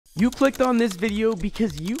You clicked on this video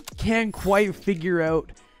because you can't quite figure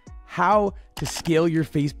out how to scale your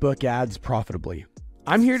Facebook ads profitably.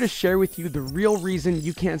 I'm here to share with you the real reason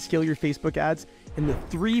you can't scale your Facebook ads and the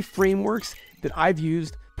 3 frameworks that I've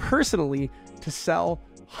used personally to sell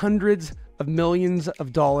hundreds of millions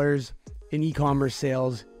of dollars in e-commerce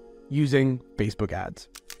sales using Facebook ads.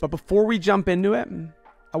 But before we jump into it,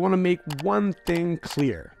 I want to make one thing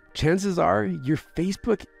clear. Chances are your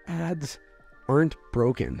Facebook ads aren't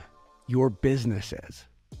broken. Your business is.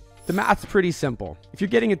 The math's pretty simple. If you're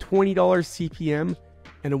getting a $20 CPM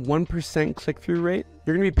and a 1% click-through rate,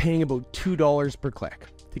 you're going to be paying about $2 per click.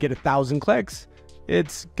 To get 1,000 clicks,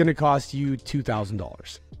 it's going to cost you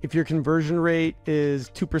 $2,000. If your conversion rate is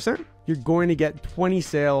 2%, you're going to get 20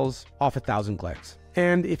 sales off 1,000 clicks.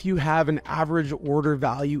 And if you have an average order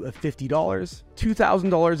value of $50,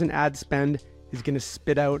 $2,000 in ad spend is going to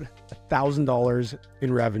spit out $1,000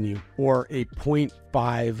 in revenue, or a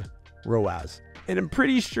 0.5 ROAS. And I'm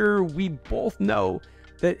pretty sure we both know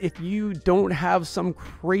that if you don't have some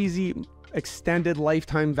crazy extended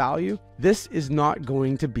lifetime value, this is not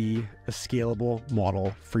going to be a scalable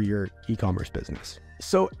model for your e-commerce business.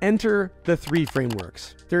 So enter the 3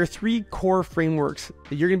 frameworks. There are 3 core frameworks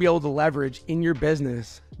that you're going to be able to leverage in your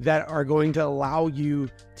business that are going to allow you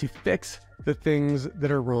to fix the things that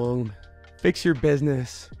are wrong, fix your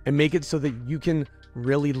business, and make it so that you can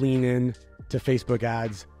really lean in to Facebook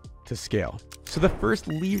ads to scale. So the first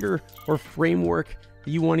lever or framework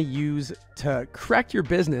that you want to use to correct your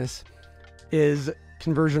business is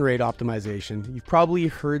conversion rate optimization. You've probably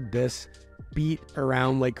heard this beat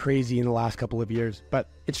around like crazy in the last couple of years, but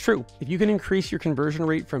it's true. If you can increase your conversion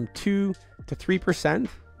rate from 2 to 3%,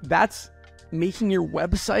 that's making your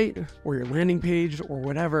website or your landing page or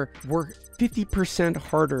whatever work 50%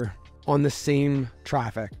 harder on the same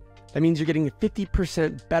traffic. That means you're getting a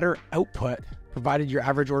 50% better output, provided your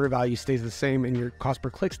average order value stays the same and your cost per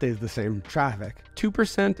click stays the same traffic.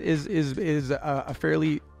 2% is a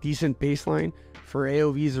fairly decent baseline for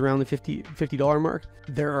AOVs around the $50 mark.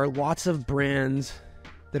 There are lots of brands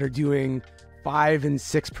that are doing 5 and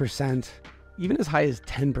 6%, even as high as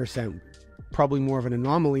 10%, probably more of an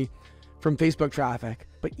anomaly from Facebook traffic.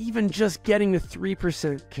 But even just getting to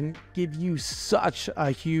 3% can give you such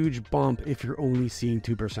a huge bump if you're only seeing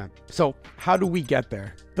 2%. So how do we get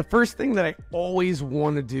there? The first thing that I always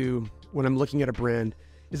want to do when I'm looking at a brand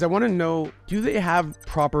is I want to know, do they have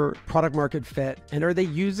proper product market fit, and are they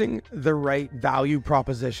using the right value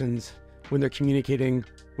propositions when they're communicating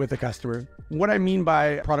with a customer? What I mean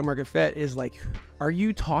by product market fit is like, are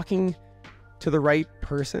you talking to the right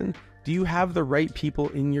person? Do you have the right people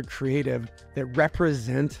in your creative that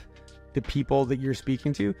represent the people that you're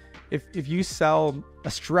speaking to? If you sell a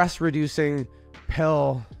stress reducing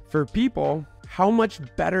pill for people, how much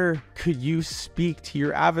better could you speak to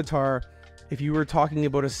your avatar if you were talking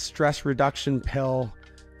about a stress reduction pill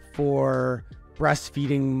for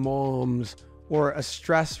breastfeeding moms, or a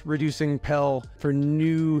stress reducing pill for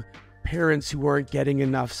new parents who aren't getting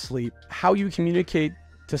enough sleep? How you communicate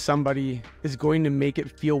to somebody is going to make it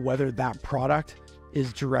feel whether that product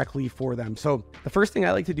is directly for them. So the first thing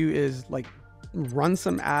I like to do is like run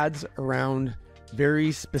some ads around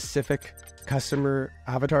very specific customer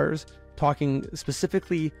avatars, talking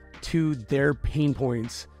specifically to their pain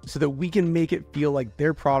points so that we can make it feel like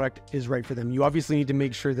their product is right for them. You obviously need to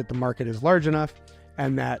make sure that the market is large enough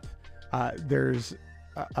and that there's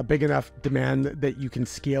a big enough demand that you can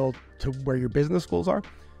scale to where your business goals are.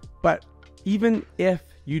 But even if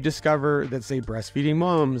you discover that, say, breastfeeding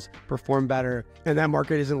moms perform better and that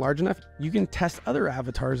market isn't large enough, you can test other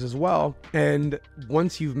avatars as well. And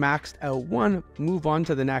once you've maxed out one, move on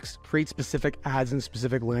to the next, create specific ads and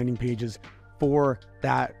specific landing pages for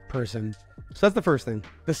that person. So that's the first thing.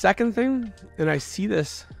 The second thing, and I see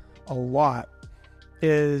this a lot,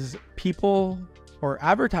 is people or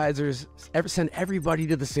advertisers send everybody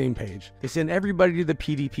to the same page. They send everybody to the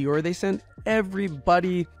PDP, or they send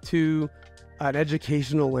everybody to an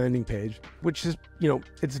educational landing page, which is,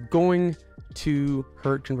 it's going to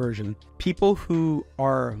hurt conversion. People who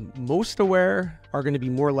are most aware are going to be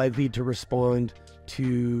more likely to respond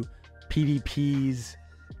to PDPs,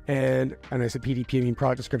 and I said PDP, I mean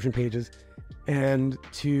product description pages, and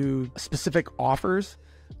to specific offers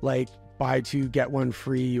like buy 2 get 1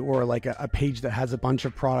 free, or like a page that has a bunch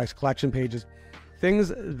of products, collection pages,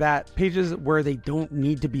 pages where they don't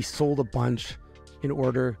need to be sold a bunch in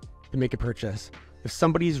order to make a purchase. If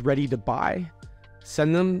somebody's ready to buy,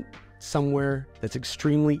 send them somewhere that's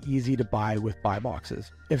extremely easy to buy with buy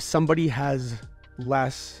boxes. If somebody has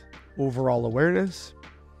less overall awareness,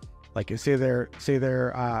 like say they're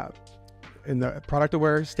in the product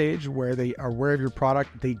aware stage where they are aware of your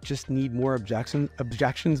product, they just need more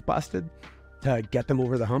objections busted to get them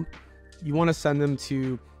over the hump. You want to send them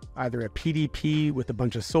to either a PDP with a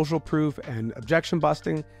bunch of social proof and objection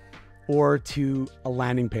busting, or to a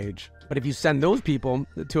landing page. But if you send those people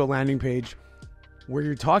to a landing page where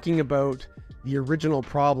you're talking about the original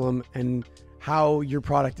problem and how your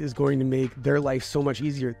product is going to make their life so much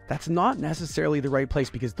easier, that's not necessarily the right place,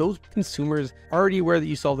 because those consumers are already aware that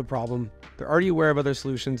you solve the problem. They're already aware of other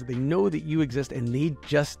solutions. They know that you exist, and they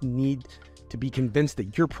just need to be convinced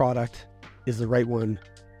that your product is the right one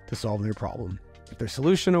to solve their problem. If they're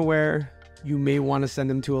solution aware, you may want to send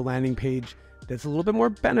them to a landing page that's a little bit more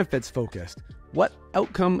benefits focused. What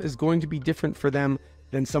outcome is going to be different for them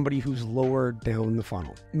than somebody who's lower down the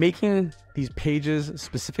funnel? Making these pages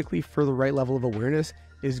specifically for the right level of awareness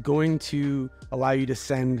is going to allow you to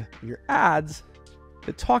send your ads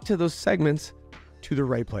that talk to those segments to the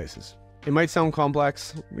right places. It might sound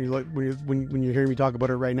complex when you're hearing me talk about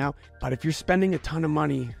it right now, but if you're spending a ton of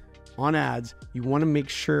money on ads, you want to make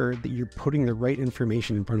sure that you're putting the right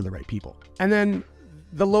information in front of the right people. And then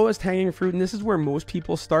the lowest hanging fruit, and this is where most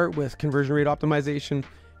people start with conversion rate optimization,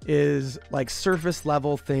 is like surface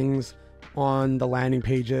level things on the landing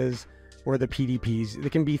pages or the PDPs.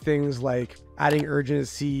 It can be things like adding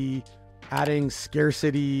urgency, adding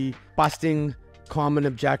scarcity, busting common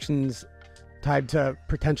objections tied to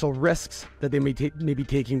potential risks that they may be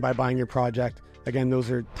taking by buying your project. Again, those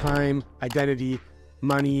are time, identity,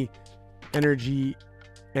 money, energy,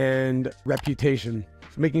 and reputation.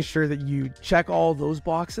 So making sure that you check all those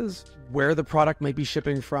boxes, where the product might be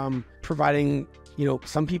shipping from, providing,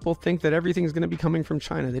 some people think that everything's going to be coming from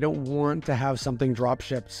China. They don't want to have something drop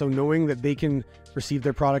shipped. So knowing that they can receive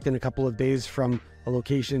their product in a couple of days from a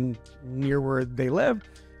location near where they live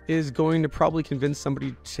is going to probably convince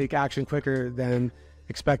somebody to take action quicker than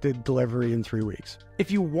expected delivery in 3 weeks.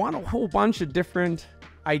 If you want a whole bunch of different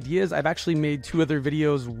ideas, I've actually made 2 other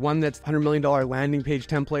videos, one that's $100 million landing page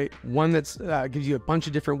template, one that's gives you a bunch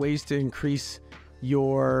of different ways to increase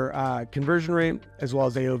your conversion rate, as well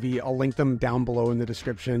as AOV. I'll link them down below in the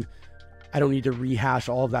description. I don't need to rehash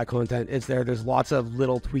all of that content. It's there. There's lots of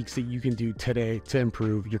little tweaks that you can do today to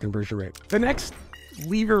improve your conversion rate. The next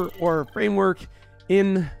lever or framework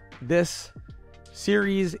in this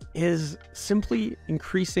series is simply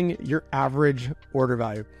increasing your average order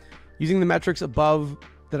value. Using the metrics above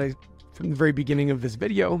that from the very beginning of this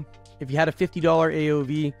video, if you had a $50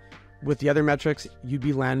 AOV with the other metrics, you'd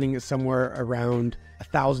be landing somewhere around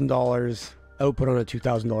 $1,000 output on a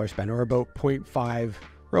 $2,000 spend, or about 0.5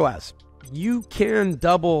 ROAS. You can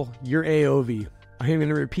double your AOV. I'm going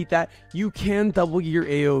to repeat that. You can double your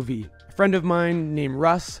AOV. A friend of mine named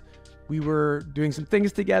Russ, we were doing some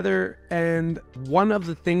things together, and one of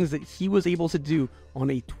the things that he was able to do on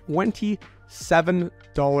a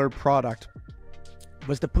 $27 product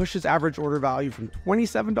was to push his average order value from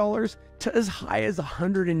 $27 to as high as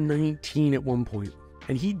 $119 at one point.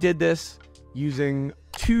 And he did this using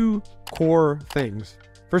 2 core things.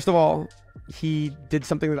 First of all, he did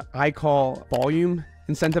something that I call volume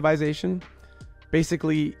incentivization.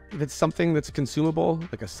 Basically, if it's something that's consumable,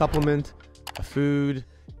 like a supplement, a food,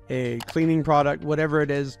 a cleaning product, whatever it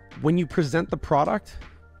is, when you present the product,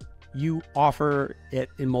 you offer it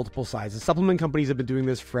in multiple sizes. Supplement companies have been doing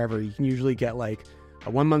this forever. You can usually get like a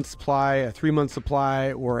 1 month supply, a 3 month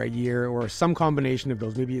supply, or a year, or some combination of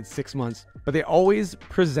those. Maybe it's 6 months, but they always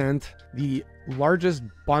present the largest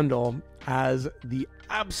bundle as the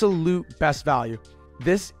absolute best value.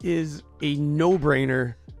 This is a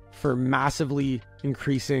no-brainer for massively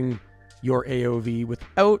increasing your AOV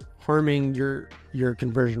without harming your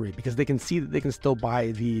conversion rate, because they can see that they can still buy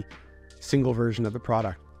the single version of the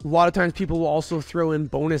product. A lot of times people will also throw in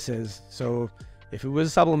bonuses. So if it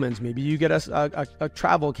was supplements, maybe you get a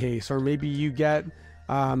travel case, or maybe you get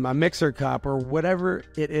a mixer cup, or whatever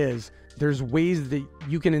it is. There's ways that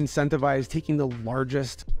you can incentivize taking the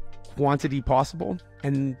largest quantity possible,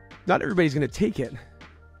 and not everybody's going to take it.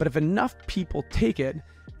 But if enough people take it,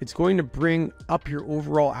 it's going to bring up your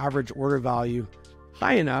overall average order value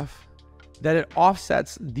high enough that it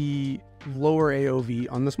offsets the lower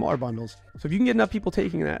AOV on the smaller bundles. So if you can get enough people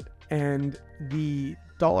taking that and the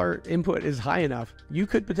dollar input is high enough, you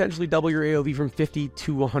could potentially double your AOV from $50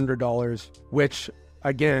 to $100, which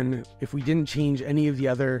again, if we didn't change any of the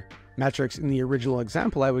other metrics in the original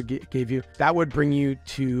example I gave you, that would bring you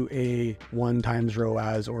to a 1 times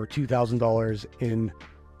ROAS, or $2,000 in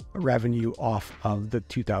revenue off of the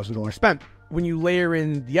 $2,000 spent. When you layer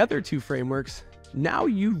in the other 2 frameworks, now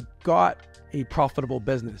you've got a profitable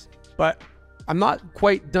business. But I'm not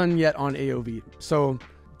quite done yet on AOV. So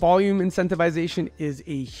volume incentivization is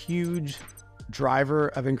a huge driver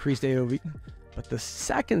of increased AOV. But the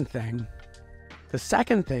second thing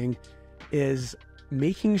is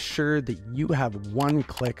making sure that you have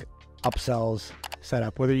one-click upsells set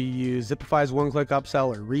up, whether you use Zipify's one-click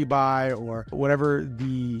upsell or rebuy or whatever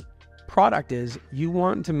the product is. You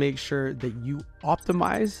want to make sure that you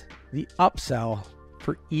optimize the upsell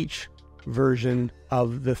for each version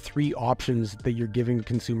of the 3 options that you're giving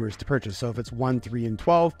consumers to purchase. So if it's 1, 3, and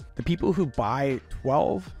 12, the people who buy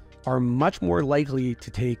 12 are much more likely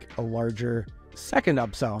to take a larger second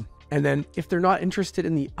upsell. And then if they're not interested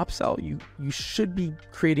in the upsell, you should be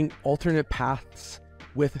creating alternate paths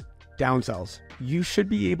with downsells. You should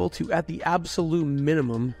be able to, at the absolute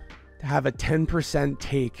minimum, have a 10%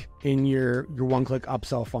 take in your one-click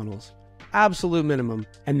upsell funnels. Absolute minimum.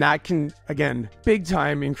 And that can, again, big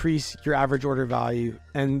time increase your average order value.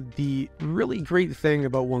 And the really great thing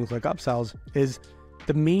about one-click upsells is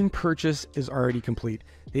the main purchase is already complete.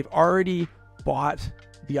 They've already bought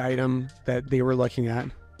the item that they were looking at,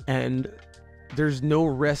 and there's no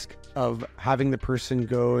risk of having the person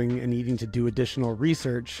going and needing to do additional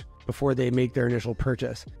research before they make their initial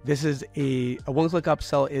purchase. This is a one-click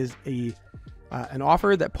upsell is an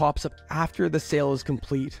offer that pops up after the sale is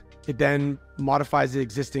complete. It then modifies the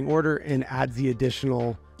existing order and adds the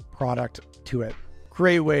additional product to it.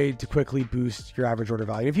 Great way to quickly boost your average order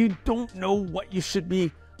value. If you don't know what you should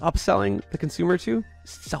be upselling the consumer to,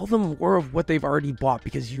 sell them more of what they've already bought,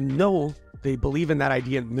 because you know they believe in that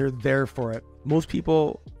idea and they're there for it. Most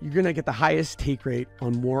people, you're gonna get the highest take rate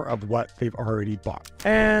on more of what they've already bought.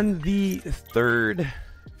 And the third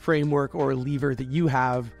framework or lever that you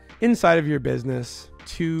have inside of your business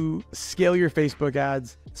to scale your Facebook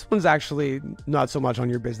ads, this one's actually not so much on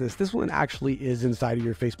your business. This one actually is inside of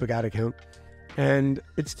your Facebook ad account. And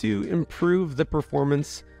it's to improve the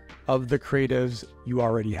performance of the creatives you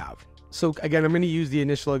already have. So again, I'm going to use the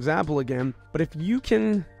initial example again, but if you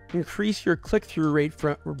can increase your click-through rate,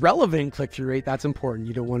 from relevant click-through rate, that's important.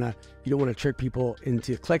 You don't want to trick people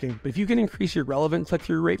into clicking. But if you can increase your relevant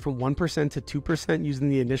click-through rate from 1% to 2% using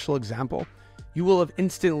the initial example, you will have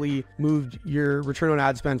instantly moved your return on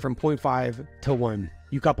ad spend from 0.5 to 1.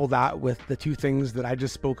 You couple that with the 2 things that I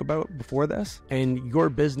just spoke about before this, and your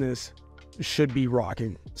business should be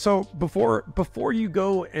rocking. So before you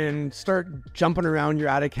go and start jumping around your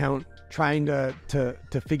ad account trying to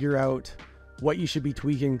figure out what you should be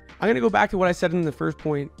tweaking, I'm going to go back to what I said in the first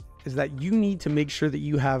point, is that you need to make sure that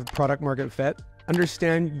you have product market fit,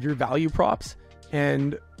 understand your value props,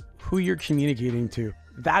 and who you're communicating to.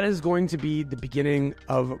 That is going to be the beginning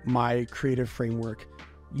of my creative framework.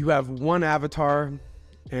 You have one avatar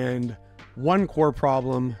and one core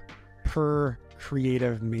problem per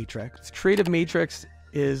creative matrix. Creative matrix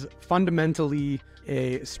is fundamentally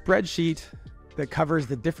a spreadsheet that covers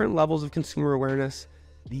the different levels of consumer awareness,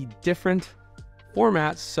 the different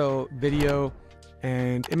formats, so video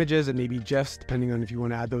and images and maybe GIFs, depending on if you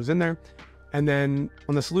want to add those in there. And then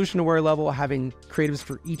on the solution aware level, having creatives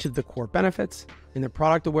for each of the core benefits. In the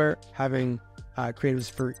product aware, having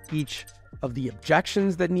creatives for each of the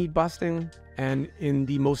objections that need busting. And in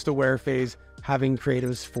the most aware phase, having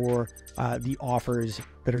creatives for the offers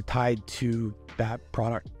that are tied to that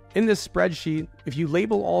product. In this spreadsheet, if you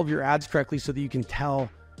label all of your ads correctly so that you can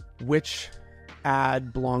tell which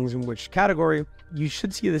ad belongs in which category, you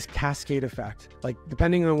should see this cascade effect. Like,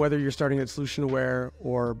 depending on whether you're starting at solution aware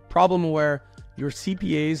or problem aware, your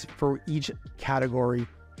CPAs for each category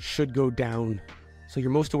should go down. So your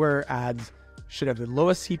most aware ads should have the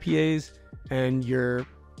lowest CPAs, and your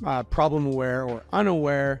problem aware or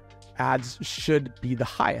unaware ads should be the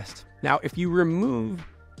highest. Now, if you remove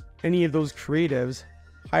any of those creatives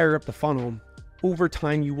higher up the funnel, over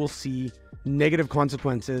time you will see negative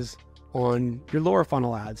consequences on your lower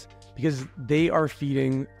funnel ads, because they are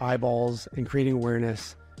feeding eyeballs and creating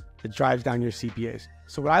awareness that drives down your CPAs.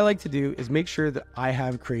 So what I like to do is make sure that I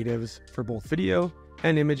have creatives for both video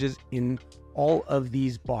and images in all of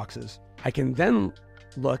these boxes. I can then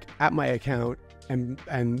look at my account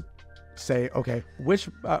and say, okay, which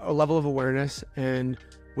level of awareness and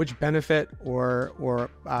which benefit or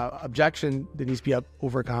objection that needs to be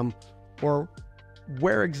overcome, or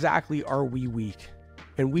where exactly are we weak?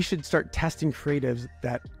 And we should start testing creatives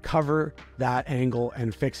that cover that angle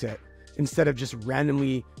and fix it, instead of just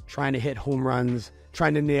randomly trying to hit home runs,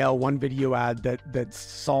 trying to nail one video ad that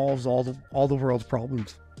solves all the world's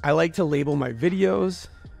problems. I like to label my videos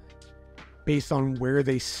based on where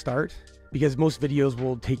they start, because most videos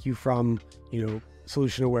will take you from,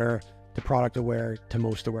 solution aware to product aware to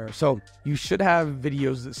most aware. So you should have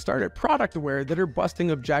videos that start at product aware that are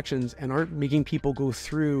busting objections and aren't making people go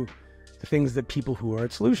through the things that people who are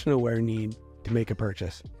at solution aware need to make a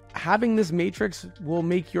purchase. having this matrix will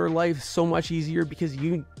make your life so much easier because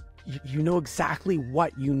you know exactly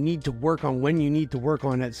what you need to work on when you need to work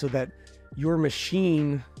on it, so that your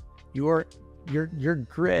machine, your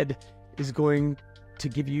grid is going to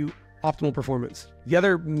give you optimal performance. The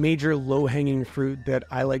other major low-hanging fruit that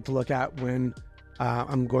I like to look at when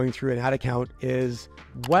I'm going through an ad account is,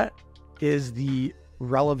 what is the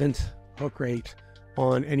relevant hook rate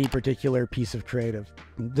on any particular piece of creative?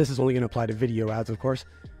 This is only going to apply to video ads, of course,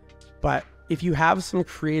 but if you have some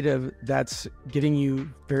creative that's getting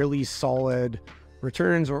you fairly solid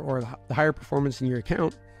returns or the higher performance in your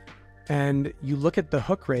account, and you look at the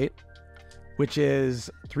hook rate, which is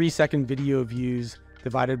 3-second video views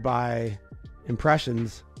divided by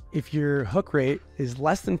impressions, if your hook rate is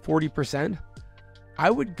less than 40%, I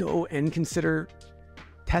would go and consider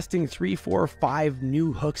testing 3, 4, 5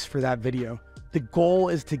 new hooks for that video. The goal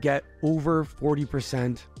is to get over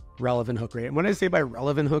 40% relevant hook rate. And when I say by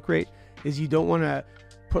relevant hook rate is, you don't want to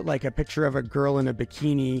put like a picture of a girl in a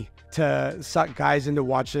bikini to suck guys into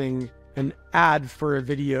watching an ad for a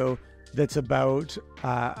video that's about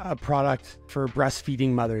a product for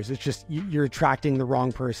breastfeeding mothers. It's just, you're attracting the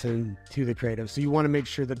wrong person to the creative. So you want to make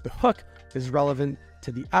sure that the hook is relevant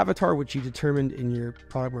to the avatar, which you determined in your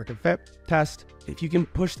product market fit test. If you can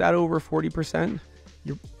push that over 40%,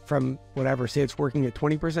 you're from whatever, say it's working at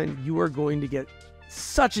 20%, you are going to get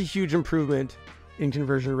such a huge improvement in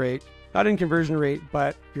conversion rate. Not in conversion rate,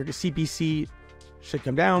 but your CPC should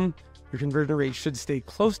come down. Your conversion rate should stay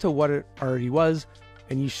close to what it already was,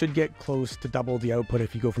 and you should get close to double the output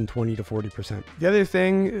if you go from 20 to 40%. The other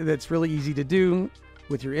thing that's really easy to do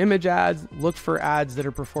with your image ads, look for ads that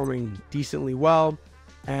are performing decently well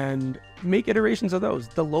and make iterations of those.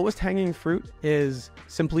 The lowest hanging fruit is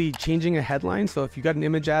simply changing a headline. So if you got an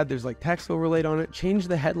image ad, there's like text overlaid on it, change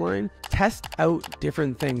the headline, test out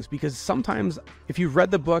different things. Because sometimes, if you've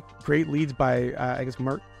read the book Great Leads by I guess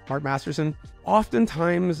Mark Masterson,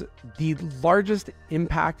 oftentimes the largest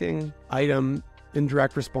impacting item in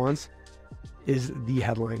direct response is the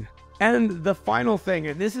headline. And the final thing,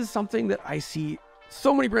 and this is something that I see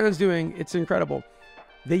so many brands doing, it's incredible.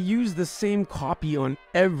 They use the same copy on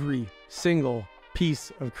every single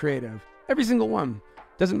piece of creative. Every single one.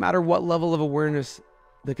 Doesn't matter what level of awareness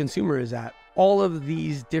the consumer is at. All of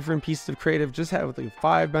these different pieces of creative just have like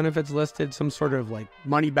 5 benefits listed, some sort of like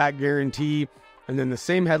money back guarantee, and then the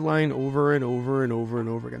same headline over and over and over and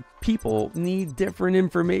over again. People need different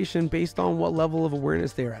information based on what level of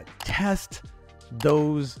awareness they're at. Test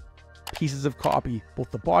those pieces of copy,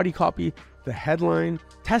 both the body copy, the headline,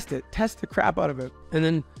 test it, test the crap out of it. And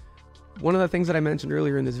then one of the things that I mentioned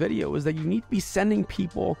earlier in this video is that you need to be sending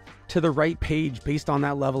people to the right page based on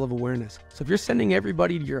that level of awareness. So if you're sending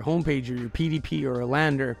everybody to your homepage or your PDP or a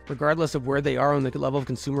lander, regardless of where they are on the level of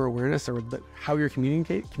consumer awareness or how you're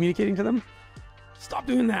communicating to them, stop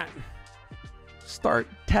doing that. Start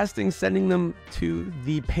testing, sending them to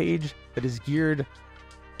the page that is geared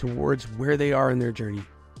towards where they are in their journey,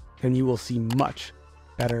 and you will see much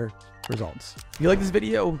better results. If you like this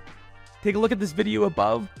video, take a look at this video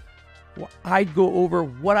above. I'd go over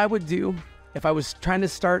what I would do if I was trying to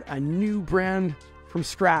start a new brand from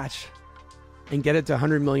scratch and get it to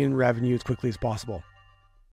 100 million revenue as quickly as possible.